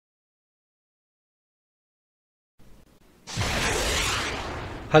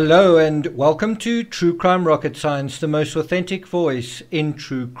Hello and welcome to True Crime Rocket Science, the most authentic voice in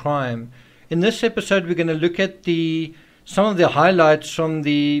true crime. In this episode, we're going to look at some of the highlights from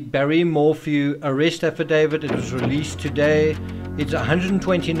the Barry Morphew arrest affidavit. It was released today. It's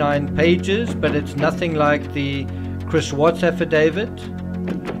 129 pages, but it's nothing like the Chris Watts affidavit.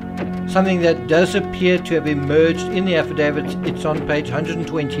 Something that does appear to have emerged in the affidavit, it's on page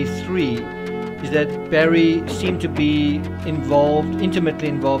 123. Is that Barry seemed to be intimately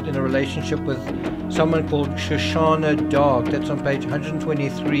involved in a relationship with someone called Shoshana Dark. That's on page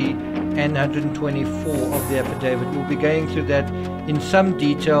 123 and 124 of the affidavit. We'll be going through that in some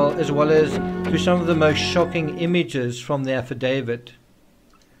detail, as well as through some of the most shocking images from the affidavit.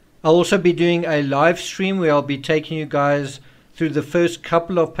 I'll also be doing a live stream where I'll be taking you guys through the first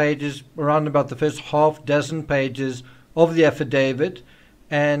couple of pages, around about the first half dozen pages of the affidavit,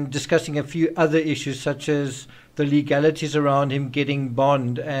 and discussing a few other issues such as the legalities around him getting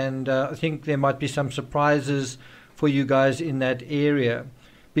bond, and I think there might be some surprises for you guys in that area.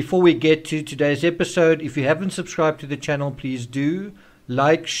 Before we get to today's episode, if you haven't subscribed to the channel, please do.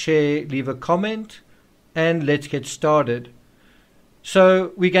 Like, share, leave a comment, and let's get started.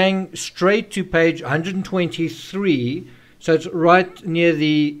 So we're going straight to page 123, so it's right near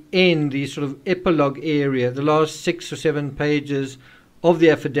the end, the sort of epilogue area, the last 6 or 7 pages of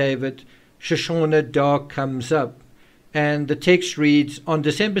the affidavit. Shoshana Dark comes up, and the text reads, on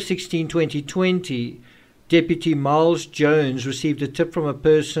December 16, 2020, Deputy Miles Jones received a tip from a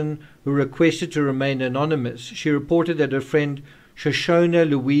person who requested to remain anonymous. She reported that her friend Shoshana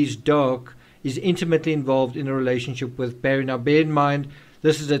Louise Dark is intimately involved in a relationship with Barry. Now bear in mind,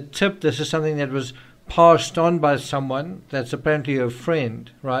 this is a tip, this is something that was passed on by someone that's apparently her friend,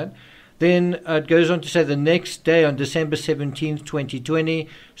 right? Then it goes on to say the next day, on December 17th, 2020,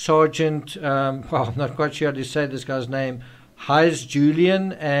 Sergeant, I'm not quite sure how to say this guy's name, Hayes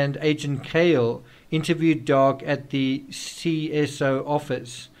Julian and Agent Cale interviewed Dark at the CSO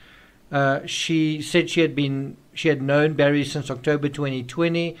office. She said she had known Barry since October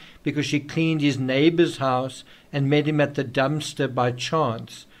 2020 because she cleaned his neighbor's house and met him at the dumpster by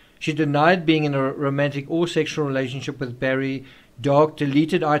chance. She denied being in a romantic or sexual relationship with Barry. Dark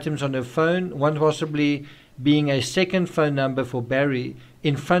deleted items on her phone, one possibly being a second phone number for Barry,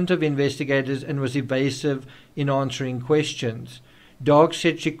 in front of investigators, and was evasive in answering questions. Dark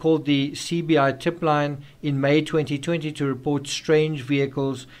said she called the CBI tip line in May 2020 to report strange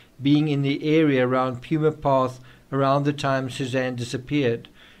vehicles being in the area around Puma Path around the time Suzanne disappeared.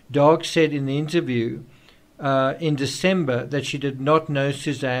 Dark said in the interview in December that she did not know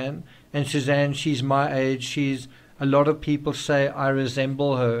Suzanne, and Suzanne, she's my age, a lot of people say I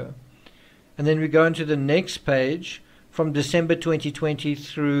resemble her. And then we go into the next page, from December 2020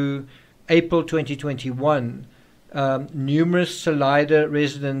 through April 2021. Numerous Salida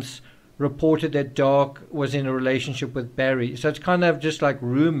residents reported that Dark was in a relationship with Barry. So it's kind of just like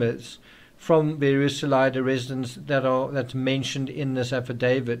rumors from various Salida residents that's mentioned in this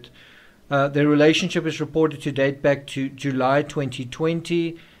affidavit. Their relationship is reported to date back to July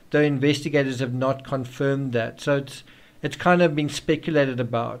 2020, though investigators have not confirmed that. So it's kind of being speculated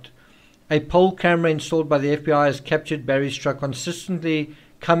about. A poll camera installed by the FBI has captured Barry's truck consistently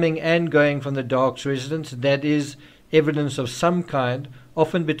coming and going from the Dark's residence. That is evidence of some kind,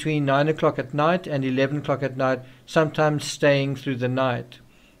 often between 9 o'clock at night and 11 o'clock at night, sometimes staying through the night.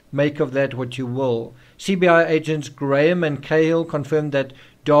 Make of that what you will. CBI agents Graham and Cahill confirmed that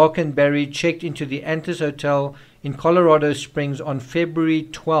Dark and Barry checked into the Antis Hotel in Colorado Springs on February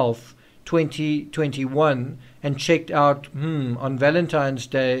 12th, 2021, and checked out on Valentine's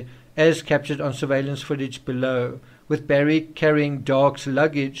Day, as captured on surveillance footage below, with Barry carrying Dark's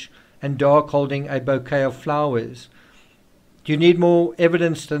luggage and Dark holding a bouquet of flowers. Do you need more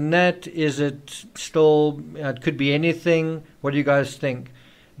evidence than that? Is it still, it could be anything? What do you guys think?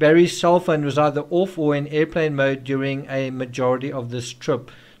 Barry's cell phone was either off or in airplane mode during a majority of this trip.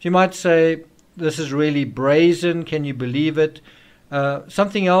 So you might say, this is really brazen, can you believe it?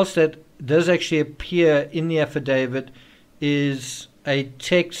 Something else that does actually appear in the affidavit is a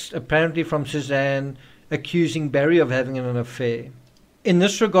text apparently from Suzanne accusing Barry of having an affair. In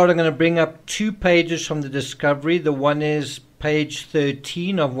this regard, I'm going to bring up 2 pages from the discovery. The one is page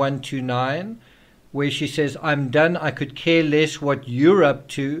 13 of 129, where she says, I'm done, I could care less what you're up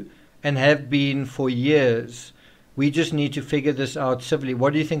to and have been for years. We just need to figure this out civilly.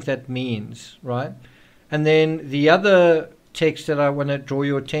 What do you think that means, right? And then the other text that I want to draw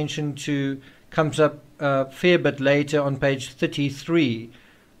your attention to comes up a fair bit later on page 33.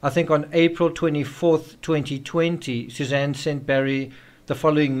 I think on April 24th, 2020, Suzanne sent Barry the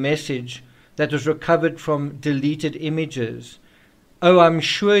following message that was recovered from deleted images. "Oh, I'm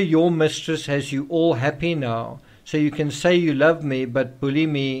sure your mistress has you all happy now, so you can say you love me, but bully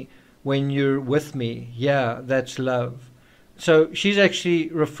me when you're with me. Yeah, that's love." So she's actually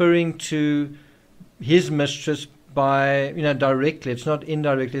referring to his mistress by, directly. It's not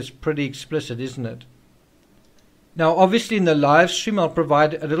indirectly. It's pretty explicit, isn't it? Now, obviously, in the live stream, I'll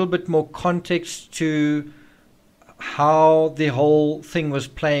provide a little bit more context to how the whole thing was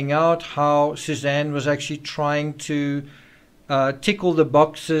playing out, how Suzanne was actually trying to tick all the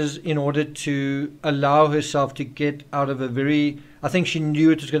boxes in order to allow herself to get out of I think she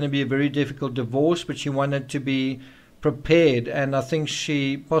knew it was going to be a very difficult divorce, but she wanted to be prepared. And I think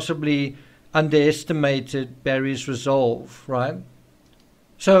she possibly underestimated Barry's resolve, right?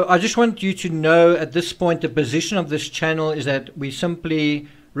 So I just want you to know at this point, the position of this channel is that we're simply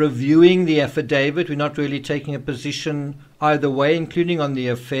reviewing the affidavit. We're not really taking a position either way, including on the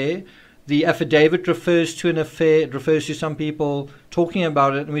affair. The affidavit refers to an affair. It refers to some people talking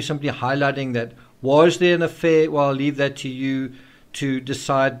about it, and we're simply highlighting that. Was there an affair? Well, I'll leave that to you to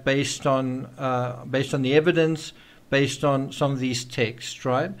decide based on the evidence, based on some of these texts,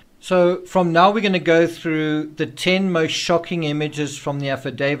 right? So from now, we're going to go through the 10 most shocking images from the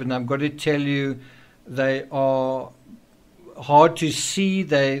affidavit. And I've got to tell you, they are hard to see.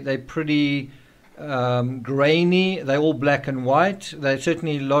 They're pretty grainy. They're all black and white. They're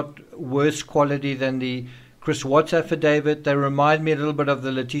certainly a lot worse quality than the Chris Watts affidavit. They remind me a little bit of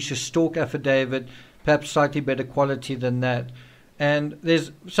the Letitia Stork affidavit, perhaps slightly better quality than that. And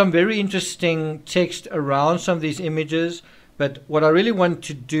there's some very interesting text around some of these images. But what I really want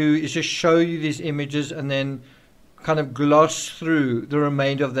to do is just show you these images and then kind of gloss through the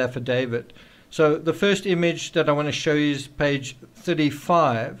remainder of the affidavit. So the first image that I want to show you is page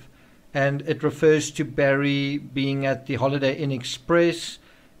 35, and it refers to Barry being at the Holiday Inn Express,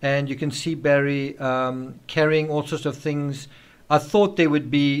 and you can see Barry carrying all sorts of things. I thought there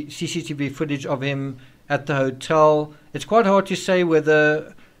would be CCTV footage of him at the hotel. It's quite hard to say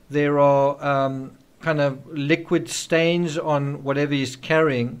whether there are kind of liquid stains on whatever he's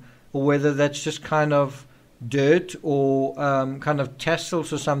carrying, or whether that's just kind of dirt or kind of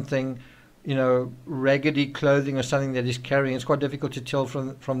tassels or something, raggedy clothing or something that he's carrying. It's quite difficult to tell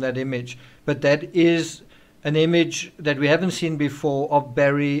from that image. But that is an image that we haven't seen before of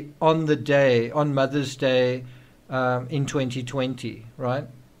Barry on Mother's Day in 2020, right?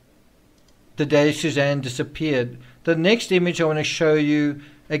 The day Suzanne disappeared. The next image I want to show you,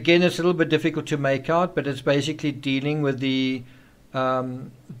 again, it's a little bit difficult to make out, but it's basically dealing with the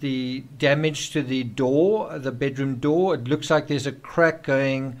damage to the door, the bedroom door. It looks like there's a crack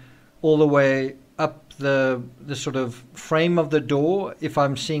going all the way up the sort of frame of the door, if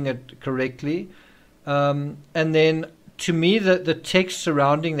I'm seeing it correctly. And then, to me, the text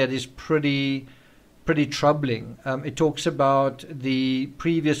surrounding that is pretty troubling. It talks about the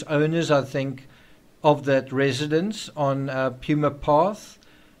previous owners, I think, of that residence on Puma Path.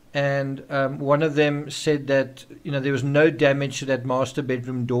 And one of them said that there was no damage to that master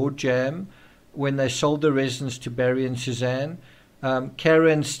bedroom door jamb when they sold the residence to Barry and Suzanne.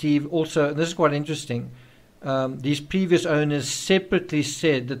 Kara and Steve also, and this is quite interesting, these previous owners separately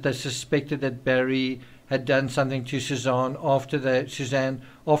said that they suspected that Barry had done something to Suzanne after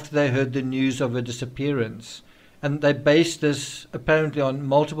they heard the news of her disappearance. And they based this apparently on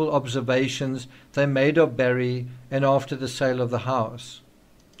multiple observations they made of Barry and after the sale of the house.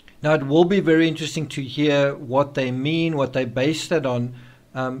 Now, it will be very interesting to hear what they mean, what they base that on,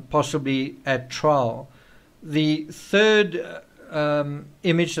 possibly at trial. The third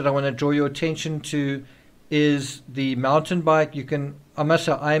image that I want to draw your attention to is the mountain bike. I must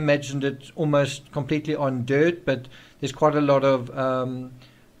say, I imagined it almost completely on dirt, but there's quite a lot of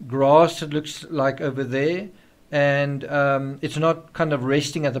grass, it looks like, over there. And it's not kind of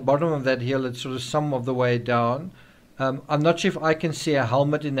resting at the bottom of that hill, it's sort of some of the way down. I'm not sure if I can see a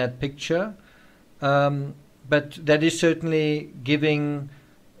helmet in that picture, but that is certainly giving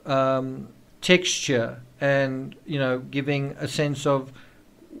texture and, giving a sense of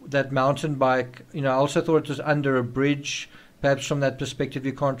that mountain bike. I also thought it was under a bridge. Perhaps from that perspective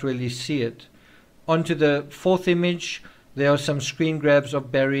you can't really see it. Onto the fourth image, there are some screen grabs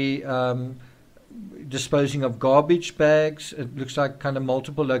of Barry disposing of garbage bags. It looks like kind of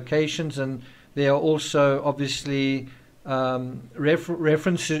multiple locations, and there are also obviously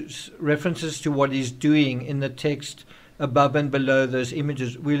references to what he's doing in the text above and below those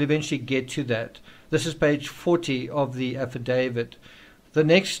images. We'll eventually get to that. This is page 40 of the affidavit. The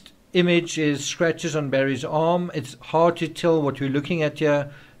next image is scratches on Barry's arm. It's hard to tell what we're looking at here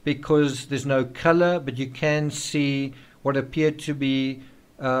because there's no color, but you can see what appear to be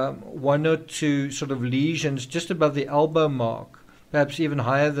one or two sort of lesions just above the elbow mark perhaps even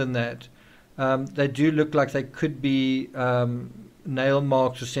higher than that. They do look like they could be nail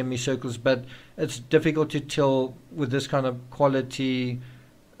marks or semicircles, but it's difficult to tell with this kind of quality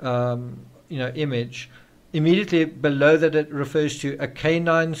image. Immediately below that, it refers to a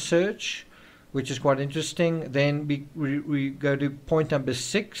canine search, which is quite interesting. Then we go to point number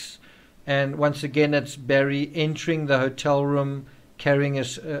 6, and once again it's Barry entering the hotel room carrying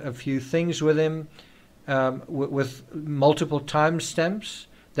a few things with him, with multiple timestamps.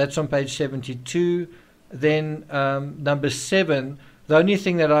 That's on page 72. Then number 7, the only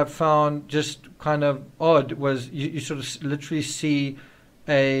thing that I found just kind of odd was you sort of literally see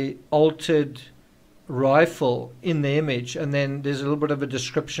a altered rifle in the image, and then there's a little bit of a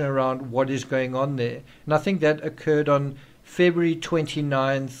description around what is going on there. And I think that occurred on February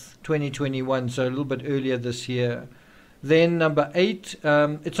 29th, 2021, so a little bit earlier this year. Then number 8,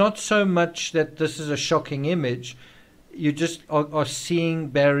 it's not so much that this is a shocking image. You just are seeing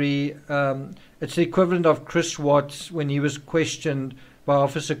Barry. It's the equivalent of Chris Watts when he was questioned by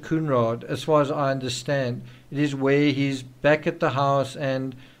Officer Coonrod, as far as I understand. It is where he's back at the house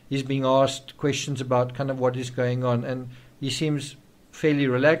and he's being asked questions about kind of what is going on. And he seems fairly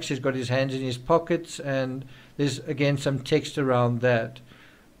relaxed. He's got his hands in his pockets, and there's, again, some text around that.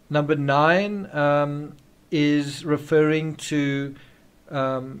 Number 9 is referring to,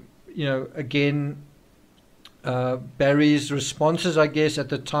 again, Barry's responses, I guess, at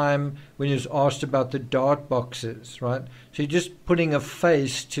the time when he was asked about the dart boxes, right? So you're just putting a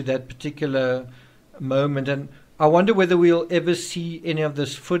face to that particular moment. And I wonder whether we'll ever see any of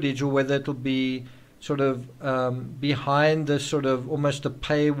this footage, or whether it'll be sort of behind the sort of almost the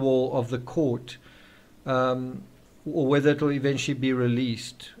paywall of the court, or whether it'll eventually be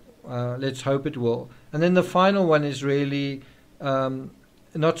released. Let's hope it will. And then the final one is really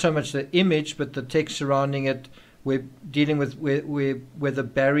not so much the image, but the text surrounding it. We're dealing with whether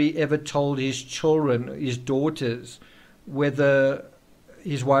Barry ever told his children, his daughters, whether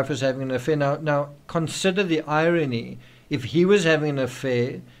his wife was having an affair. Now consider the irony. If he was having an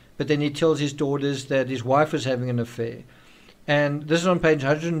affair, but then he tells his daughters that his wife was having an affair. And this is on page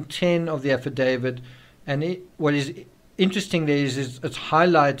 110 of the affidavit. And what is interesting there is it's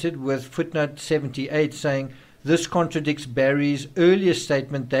highlighted with footnote 78 saying, this contradicts Barry's earlier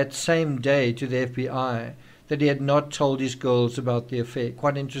statement that same day to the FBI that he had not told his girls about the affair.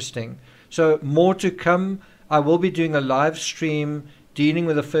 Quite interesting. So more to come. I will be doing a live stream dealing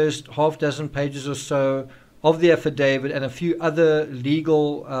with the first half dozen pages or so of the affidavit and a few other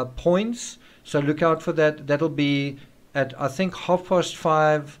legal points. So look out for that. That'll be at, I think,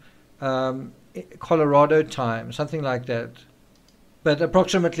 5:30 Colorado time, something like that. But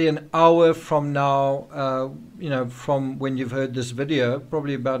approximately an hour from now, from when you've heard this video,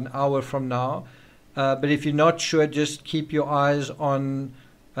 probably about an hour from now. But if you're not sure, just keep your eyes on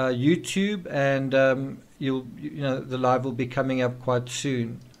YouTube, and the live will be coming up quite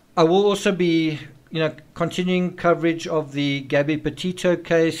soon. I will also be, continuing coverage of the Gabby Petito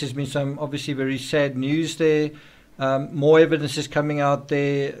case. There's been some obviously very sad news there. More evidence is coming out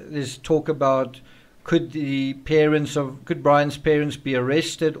there. There's talk about could Brian's parents be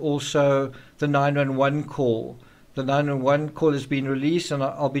arrested? Also, the 911 call. The 911 call has been released, and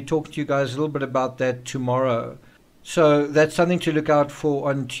I'll be talking to you guys a little bit about that tomorrow. So that's something to look out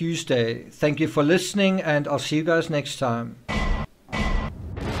for on Tuesday. Thank you for listening, and I'll see you guys next time.